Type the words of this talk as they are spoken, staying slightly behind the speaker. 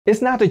It's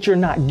not that you're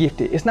not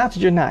gifted. It's not that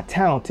you're not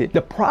talented.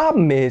 The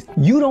problem is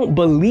you don't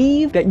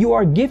believe that you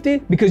are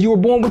gifted because you were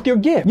born with your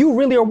gift. You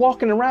really are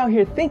walking around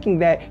here thinking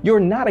that you're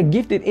not a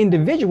gifted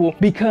individual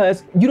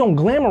because you don't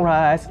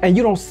glamorize and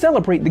you don't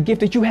celebrate the gift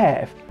that you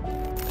have.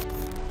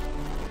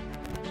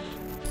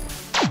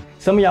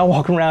 Some of y'all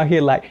walking around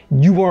here like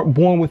you weren't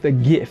born with a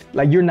gift,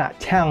 like you're not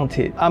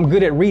talented. I'm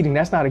good at reading,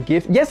 that's not a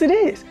gift. Yes, it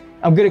is.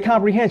 I'm good at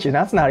comprehension,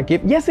 that's not a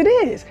gift. Yes, it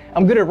is.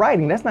 I'm good at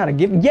writing, that's not a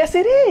gift. Yes,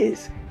 it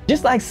is.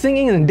 Just like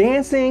singing and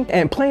dancing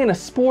and playing a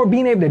sport,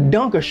 being able to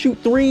dunk or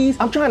shoot threes,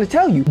 I'm trying to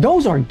tell you,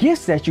 those are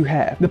gifts that you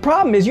have. The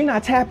problem is you're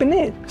not tapping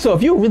in. So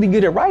if you're really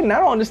good at writing, I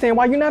don't understand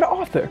why you're not an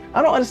author.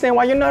 I don't understand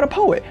why you're not a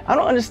poet. I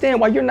don't understand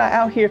why you're not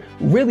out here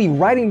really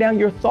writing down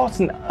your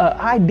thoughts and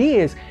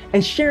ideas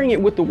and sharing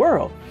it with the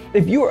world.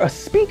 If you're a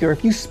speaker,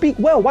 if you speak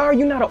well, why are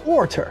you not an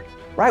orator?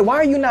 Right? Why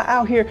are you not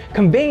out here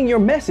conveying your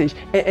message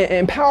and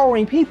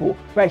empowering people,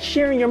 right?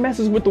 Sharing your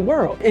message with the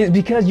world? It's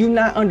because you're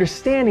not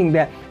understanding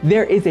that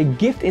there is a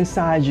gift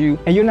inside you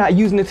and you're not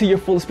using it to your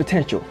fullest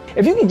potential.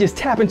 If you can just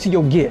tap into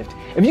your gift,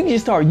 if you can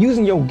just start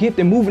using your gift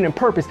and moving in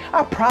purpose,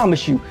 I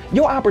promise you,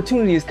 your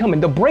opportunity is coming.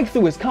 The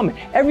breakthrough is coming.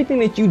 Everything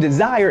that you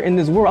desire in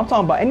this world, I'm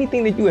talking about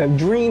anything that you have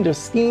dreamed or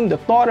schemed or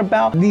thought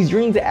about, these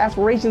dreams and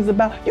aspirations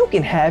about, you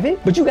can have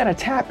it, but you got to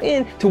tap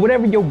into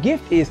whatever your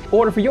gift is in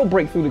order for your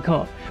breakthrough to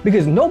come.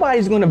 Because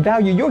nobody's going to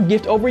value your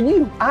gift over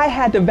you. I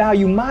had to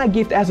value my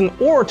gift as an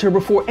orator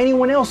before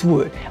anyone else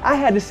would. I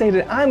had to say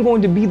that I'm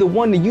going to be the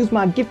one to use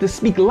my gift to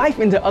speak life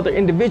into other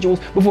individuals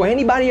before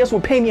anybody else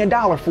will pay me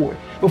 $1 for it.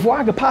 Before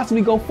I could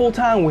possibly go full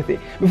time with it.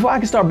 Before I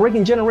could start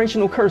breaking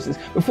generational curses.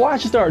 Before I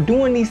should start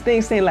doing these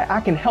things saying like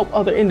I can help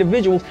other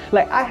individuals.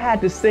 Like I had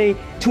to say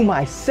to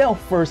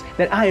myself first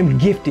that I am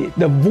gifted.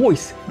 The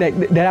voice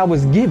that I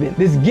was given.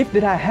 This gift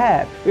that I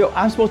have.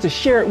 I'm supposed to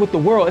share it with the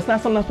world. It's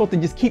not something I'm supposed to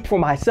just keep for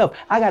myself.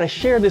 I got to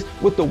share this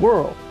with the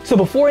world. So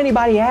before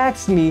anybody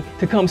asked me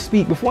to come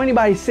speak, before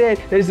anybody said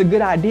that it's a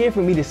good idea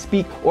for me to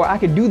speak or I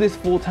could do this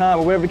full time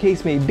or whatever the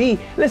case may be,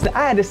 listen,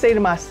 I had to say to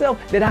myself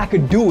that I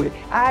could do it.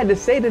 I had to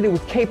say that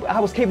I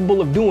was capable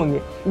of doing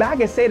it. But I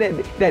could say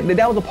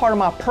that was a part of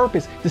my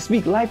purpose to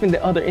speak life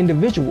into other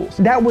individuals.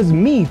 That was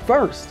me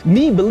first,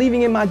 me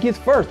believing in my gifts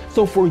first.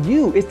 So for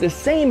you, it's the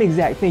same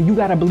exact thing. You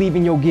got to believe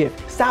in your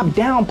gift. Stop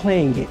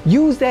downplaying it.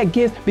 Use that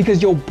gift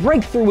because your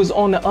breakthrough is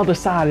on the other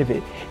side of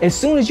it. As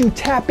soon as you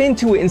tap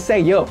into it and say,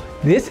 yo,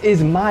 this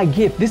is my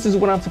gift. This is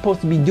what I'm supposed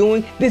to be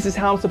doing. This is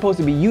how I'm supposed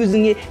to be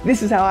using it.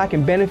 This is how I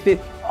can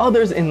benefit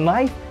others in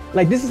life.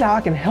 Like this is how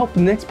I can help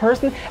the next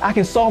person. I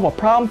can solve a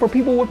problem for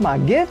people with my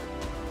gift.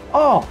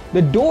 Oh,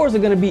 the doors are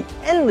going to be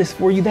endless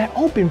for you that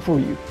open for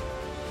you.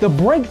 The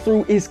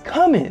breakthrough is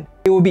coming.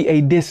 It will be a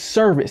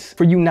disservice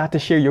for you not to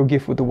share your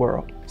gift with the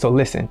world. So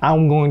listen,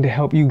 I'm going to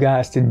help you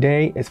guys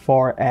today as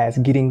far as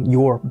getting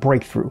your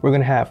breakthrough. We're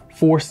going to have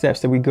 4 steps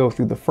that we go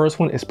through. The first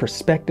one is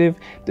perspective.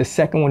 The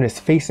second one is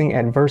facing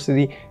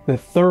adversity. The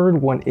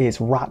third one is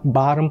rock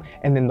bottom.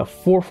 And then the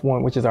fourth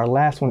one, which is our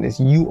last one, is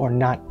you are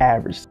not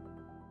average.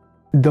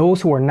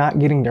 Those who are not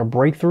getting their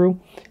breakthrough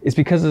is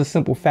because of the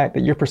simple fact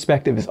that your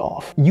perspective is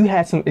off. You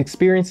had some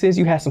experiences,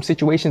 you had some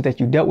situations that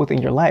you dealt with in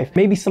your life.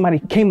 Maybe somebody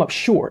came up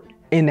short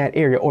in that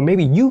area, or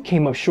maybe you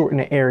came up short in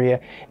the area,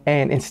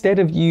 and instead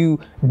of you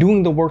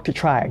doing the work to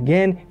try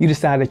again, you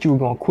decided that you were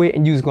going to quit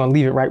and you was going to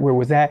leave it right where it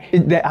was at.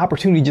 That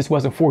opportunity just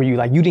wasn't for you.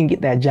 Like you didn't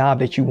get that job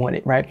that you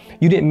wanted, right?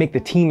 You didn't make the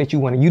team that you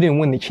wanted. You didn't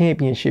win the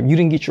championship. You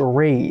didn't get your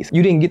raise.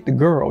 You didn't get the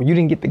girl. You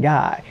didn't get the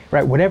guy,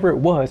 right? Whatever it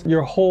was,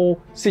 your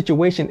whole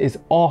situation is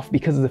off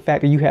because of the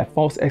fact that you have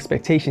false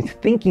expectations,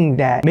 thinking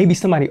that maybe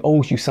somebody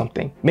owes you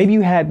something. Maybe you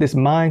had this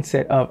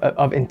mindset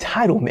of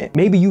entitlement.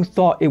 Maybe you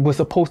thought it was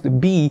supposed to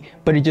be,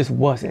 but it just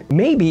wasn't.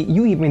 Maybe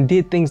you even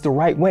did things the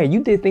right way. You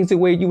did things the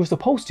way you were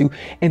supposed to,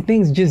 and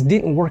things just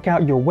didn't work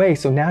out your way.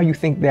 So now you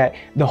think that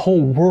the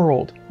whole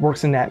world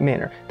works in that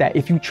manner, that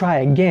if you try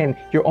again,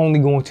 you're only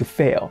going to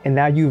fail. And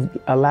now you've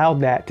allowed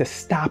that to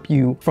stop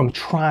you from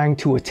trying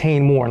to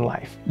attain more in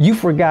life. You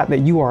forgot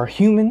that you are a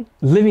human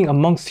living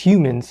amongst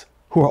humans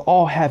who are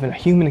all having a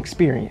human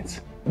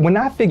experience. When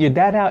I figured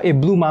that out, it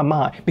blew my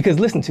mind. Because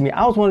listen to me,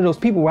 I was one of those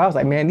people where I was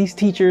like, man, these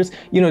teachers,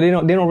 you know, they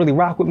don't really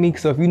rock with me.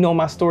 So if you know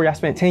my story, I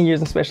spent 10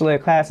 years in special ed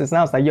classes, and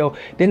I was like, yo,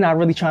 they're not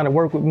really trying to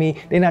work with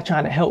me. They're not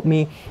trying to help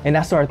me. And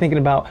I started thinking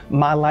about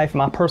my life,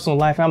 my personal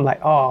life. And I'm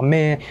like, oh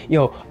man,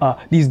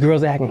 these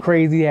girls are acting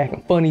crazy,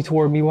 acting funny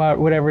toward me,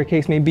 whatever the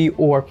case may be.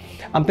 Or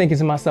I'm thinking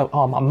to myself,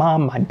 oh, my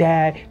mom, my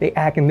dad, they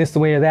acting this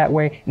way or that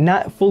way,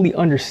 not fully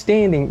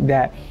understanding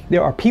that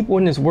there are people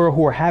in this world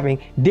who are having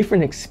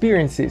different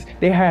experiences.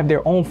 They have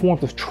their own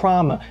forms of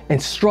trauma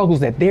and struggles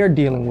that they're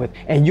dealing with,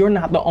 and you're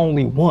not the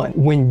only one.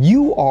 When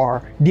you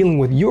are dealing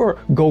with your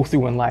go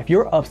through in life,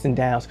 your ups and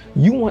downs,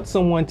 you want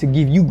someone to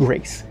give you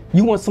grace.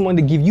 You want someone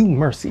to give you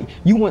mercy.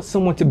 You want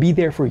someone to be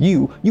there for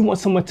you. You want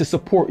someone to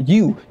support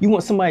you. You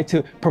want somebody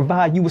to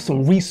provide you with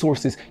some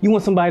resources. You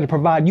want somebody to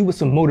provide you with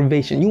some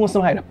motivation. You want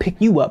somebody to pick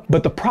you up.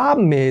 But the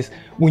problem is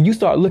when you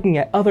start looking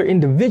at other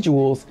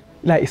individuals,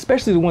 like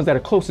especially the ones that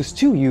are closest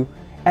to you,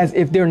 as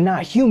if they're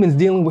not humans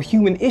dealing with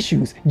human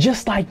issues,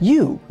 just like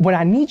you. What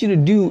I need you to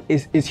do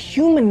is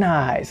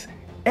humanize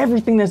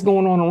everything that's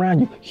going on around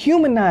you.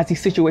 Humanize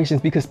these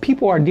situations, because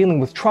people are dealing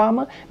with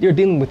trauma, they're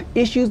dealing with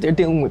issues, they're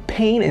dealing with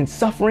pain and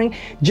suffering,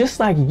 just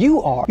like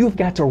you are. You've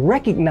got to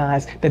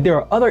recognize that there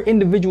are other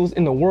individuals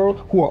in the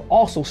world who are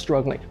also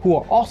struggling, who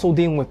are also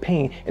dealing with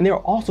pain, and they're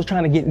also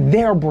trying to get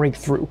their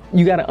breakthrough.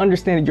 You got to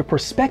understand that your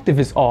perspective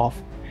is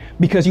off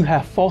because you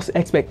have false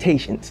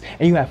expectations,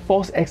 and you have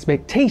false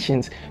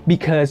expectations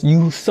because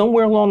you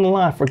somewhere along the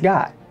line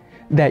forgot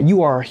that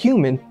you are a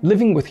human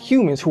living with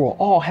humans who are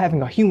all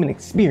having a human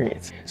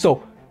experience.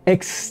 So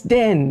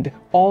extend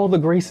all the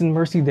grace and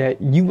mercy that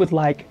you would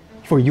like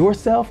for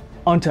yourself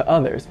unto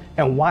others,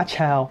 and watch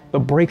how the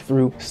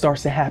breakthrough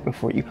starts to happen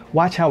for you.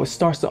 Watch how it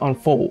starts to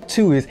unfold.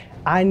 Two is,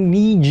 I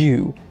need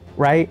you,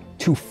 right,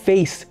 to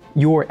face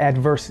your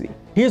adversity.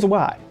 Here's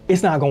why.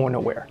 It's not going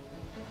nowhere.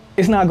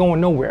 It's not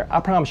going nowhere. I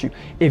promise you.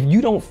 If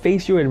you don't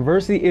face your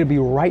adversity, it'll be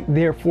right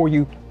there for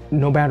you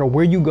no matter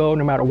where you go,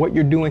 no matter what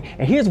you're doing.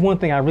 And here's one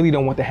thing I really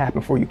don't want to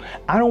happen for you.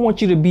 I don't want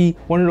you to be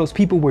one of those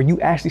people where you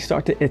actually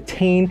start to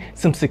attain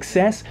some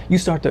success. You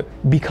start to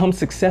become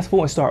successful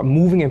and start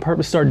moving in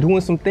purpose, start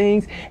doing some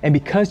things. And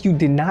because you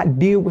did not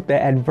deal with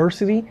the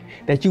adversity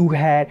that you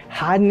had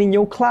hiding in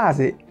your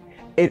closet,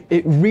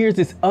 it rears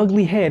its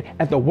ugly head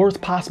at the worst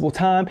possible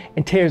time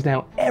and tears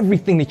down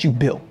everything that you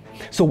built.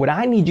 So what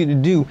I need you to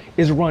do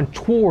is run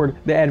toward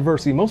the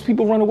adversity. Most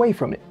people run away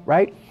from it,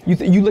 right?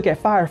 You look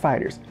at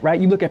firefighters, right?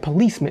 You look at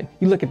policemen,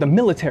 you look at the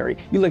military,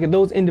 you look at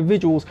those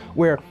individuals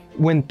where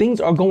when things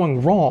are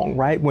going wrong,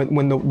 right?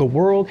 When the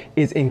world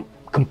is in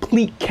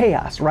complete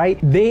chaos, right?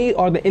 They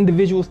are the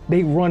individuals,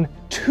 they run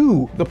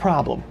to the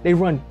problem. They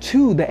run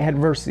to the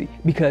adversity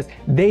because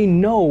they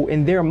know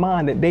in their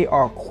mind that they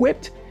are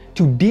equipped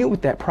to deal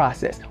with that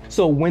process.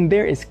 So when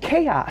there is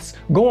chaos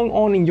going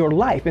on in your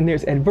life and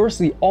there's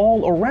adversity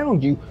all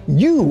around you,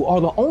 you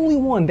are the only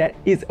one that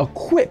is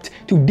equipped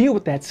to deal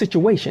with that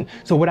situation.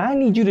 So what I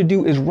need you to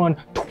do is run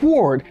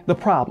toward the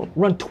problem,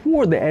 run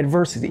toward the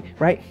adversity,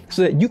 right?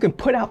 So that you can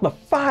put out the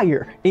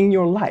fire in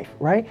your life,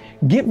 right?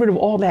 Get rid of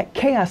all that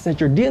chaos that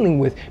you're dealing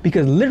with,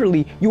 because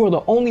literally you are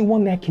the only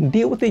one that can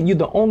deal with it. You're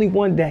the only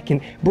one that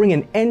can bring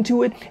an end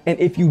to it. And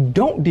if you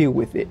don't deal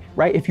with it,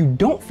 right? If you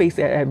don't face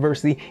that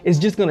adversity, it's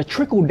just going to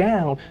trickle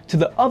down to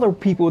the other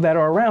people that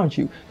are around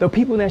you, the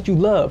people that you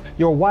love,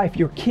 your wife,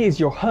 your kids,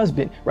 your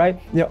husband, right?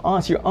 Your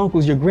aunts, your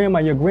uncles, your grandma,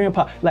 your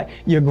grandpa, like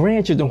your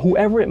grandchildren,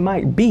 whoever it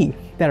might be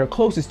that are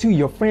closest to you,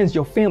 your friends,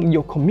 your family,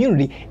 your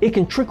community. It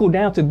can trickle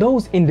down to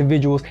those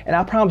individuals. And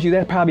I promise you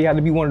that probably had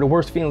to be one of the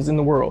worst feelings in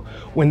the world.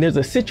 When there's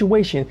a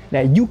situation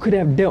that you could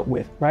have dealt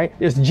with, right?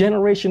 There's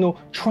generational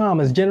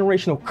traumas,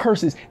 generational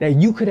curses that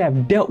you could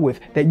have dealt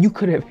with, that you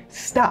could have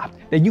stopped,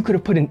 that you could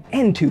have put an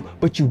end to,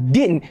 but you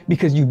didn't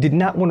because you did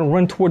not want to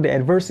run toward the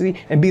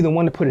adversity and be the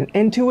one to put an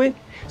end to it.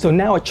 So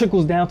now it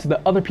trickles down to the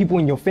other people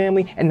in your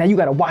family, and now you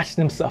got to watch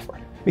them suffer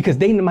because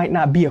they might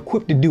not be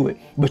equipped to do it,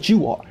 but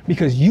you are,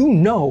 because you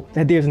know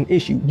that there's an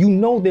issue. You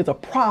know there's a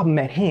problem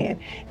at hand,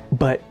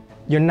 but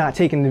you're not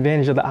taking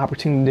advantage of the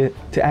opportunity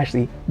to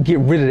actually get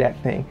rid of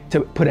that thing,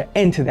 to put an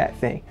end to that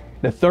thing.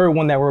 The third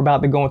one that we're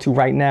about to go into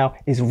right now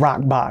is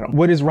rock bottom.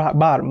 What is rock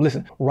bottom?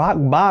 Listen, rock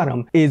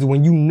bottom is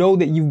when you know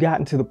that you've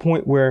gotten to the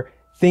point where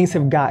things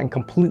have gotten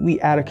completely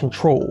out of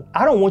control.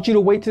 I don't want you to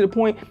wait to the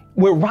point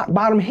where rock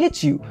bottom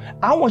hits you.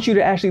 I want you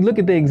to actually look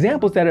at the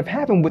examples that have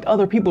happened with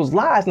other people's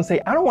lives and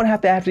say, I don't want to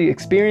have to actually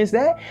experience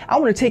that. I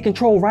want to take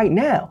control right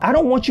now. I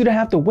don't want you to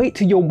have to wait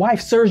till your wife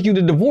serves you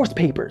the divorce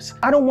papers.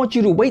 I don't want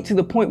you to wait to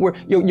the point where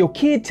your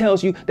kid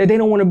tells you that they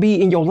don't want to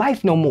be in your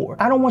life no more.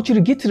 I don't want you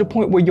to get to the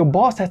point where your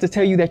boss has to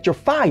tell you that you're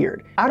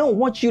fired. I don't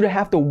want you to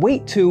have to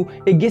wait till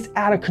it gets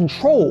out of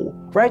control,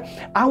 right?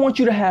 I want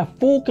you to have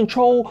full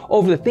control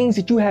over the things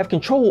that you have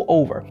control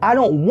over. I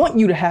don't want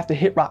you to have to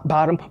hit rock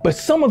bottom, but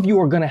some of you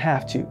are gonna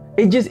have to.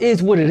 It just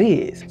is what it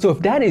is. So if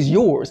that is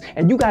yours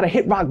and you gotta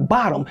hit rock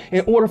bottom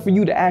in order for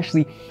you to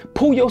actually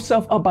pull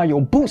yourself up by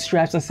your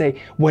bootstraps and say,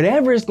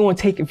 whatever it's gonna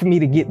take for me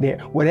to get there,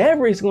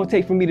 whatever it's gonna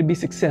take for me to be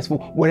successful,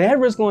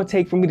 whatever it's gonna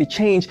take for me to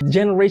change the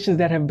generations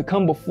that have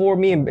become before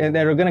me and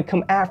that are gonna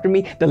come after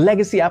me, the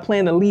legacy I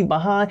plan to leave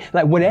behind,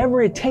 like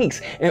whatever it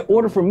takes in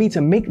order for me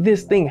to make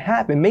this thing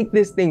happen, make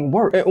this thing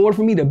work, in order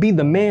for me to be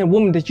the man,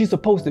 woman that you're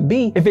supposed to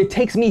be, if it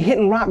takes me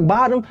hitting rock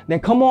bottom, then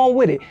come on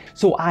with it.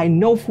 So I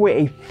know for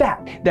a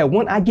fact that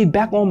when I get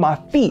back on my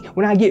feet,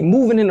 when I get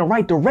moving in the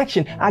right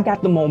direction, I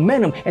got the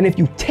momentum. And if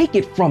you take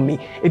it from me,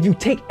 if you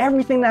take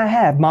everything that I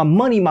have, my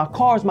money, my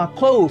cars, my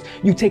clothes,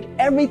 you take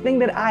everything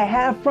that I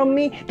have from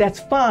me, that's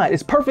fine.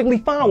 It's perfectly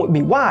fine with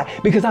me. Why?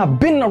 Because I've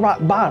been in a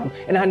rock bottom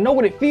and I know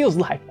what it feels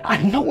like.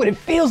 I know what it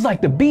feels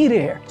like to be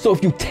there. So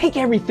if you take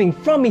everything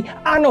from me,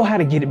 I know how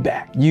to get it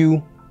back.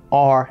 You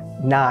are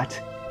not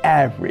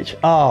average.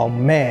 Oh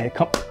man,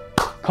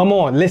 come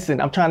on,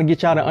 listen, I'm trying to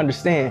get y'all to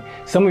understand.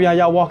 Some of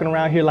y'all walking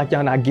around here like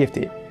y'all not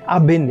gifted.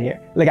 I've been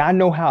there. Like, I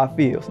know how it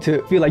feels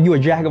to feel like you're a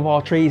jack of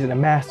all trades and a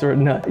master of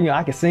none. You know,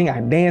 I can sing, I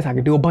can dance, I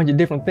can do a bunch of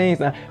different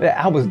things.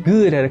 I was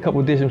good at a couple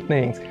of different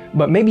things,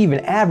 but maybe even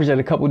average at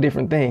a couple of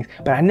different things.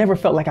 But I never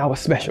felt like I was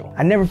special.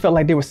 I never felt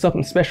like there was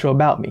something special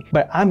about me.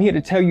 But I'm here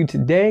to tell you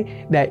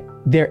today that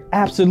there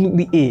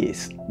absolutely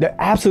is. There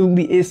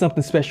absolutely is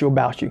something special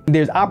about you.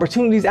 There's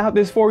opportunities out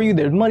there for you.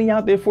 There's money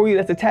out there for you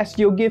that's attached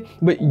to your gift,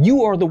 but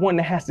you are the one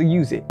that has to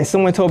use it. And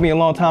someone told me a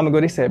long time ago,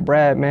 they said,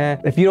 Brad,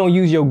 man, if you don't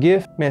use your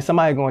gift, man,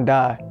 somebody's gonna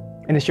die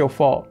and it's your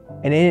fault.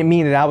 And it didn't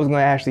mean that I was gonna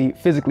actually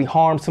physically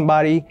harm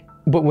somebody,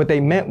 but what they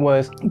meant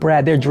was,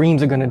 Brad, their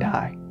dreams are gonna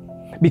die.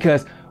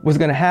 Because what's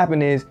gonna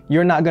happen is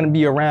you're not gonna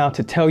be around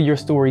to tell your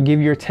story, give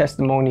your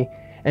testimony,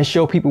 and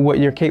show people what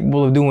you're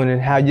capable of doing and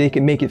how they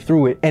can make it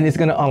through it. And it's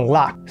gonna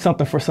unlock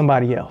something for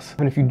somebody else.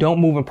 And if you don't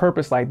move in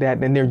purpose like that,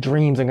 then their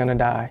dreams are gonna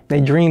die.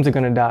 Their dreams are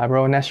gonna die,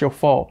 bro, and that's your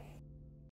fault.